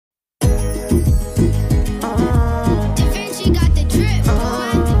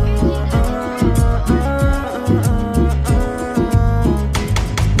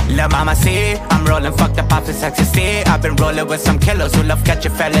mama see, I'm rolling fucked up off this ecstasy. I've been rolling with some killers who love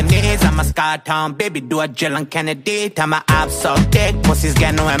catching felonies. I'm a Sky Town baby, do a Jill and Kennedy. Tell my abs so thick, pussies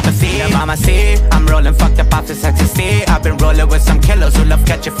get no empathy. Yeah, mama see, I'm rolling fucked up off this ecstasy. I've been rolling with some killers who love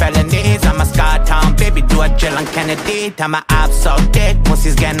catching felonies. I'm a Sky Town baby, do a Jill and Kennedy. Tell my abs so thick,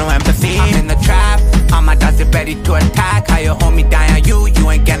 pussies get no empathy. I'm in the trap, all my dogs are ready to attack. How you hold me down on you, you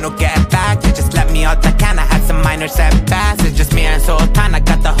ain't get no get back. You just let me out the can, I had some minor setbacks. It's just me and Sultan, I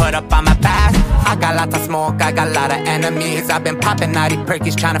got the hood up on my back. I got lots of smoke, I got a lot of enemies. I've been popping naughty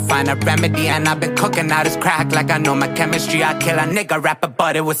perkies, trying to find a remedy. And I've been cooking out his crack like I know my chemistry. I kill a nigga, rap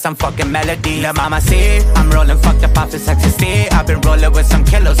about it with some fucking melody. La mama see, I'm rolling fucked up off this ecstasy. I've been rolling with some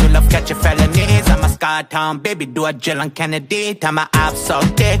killers who love catching felonies. I'm a Sky Town baby, do a Jill and Kennedy. Tell my abs so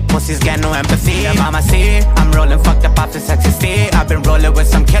thick, pussies get no empathy. La mama see, I'm rolling fucked up off this ecstasy. I've been rolling with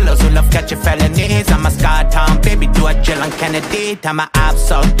some killers who love catching felonies. I'm a Sky Town baby, do a Jill and Kennedy. Tell my abs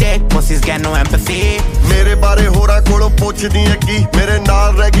so thick, pussies get no empathy. मेरे बारे होरा कोलों पुछदी है की मेरे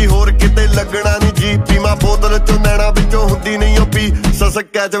नाल रह गई होर किते लगना नहीं जी पीमा बोतल चों नैना विचों हुंदी नहीं ओ पी ससक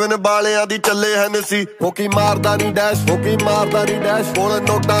कैचवन बालियां दी चले है नसी होकी मारदा नहीं डैश होकी मारदा नहीं डैश कोल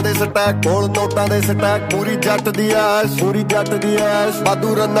नोटां दे स्टैक कोल नोटां दे स्टैक पूरी जट दी ऐश पूरी जट दी ऐश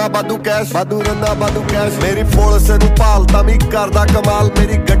बादू रन्ना बादू कैश बादू रन्ना बादू कैश मेरी पुलिस नूं भालदा भी करदा कमाल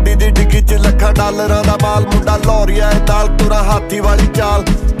मेरी गड्डी दी डिग्गी च लखां डॉलरां दा माल मुंडा लौरिया है नाल तुरा हाथी वाली चाल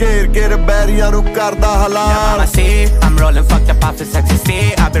घेर घेर बैरियां नूं करदा Mama see, I'm rolling fucked up off this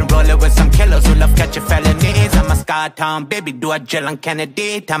ecstasy. I've been rolling with some killers who love catching felonies. I'm a Sky Town baby, do a Jill and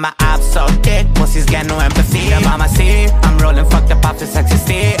Kennedy. Tell my abs so thick, pussies get no empathy. Yeah, mama see, I'm rolling fucked up off this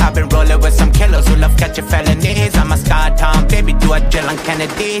ecstasy. I've been rolling with some killers who love catching felonies. I'm a Sky Town baby, do a Jill and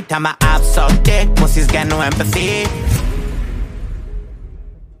Kennedy. Tell my abs so thick, pussies get no empathy.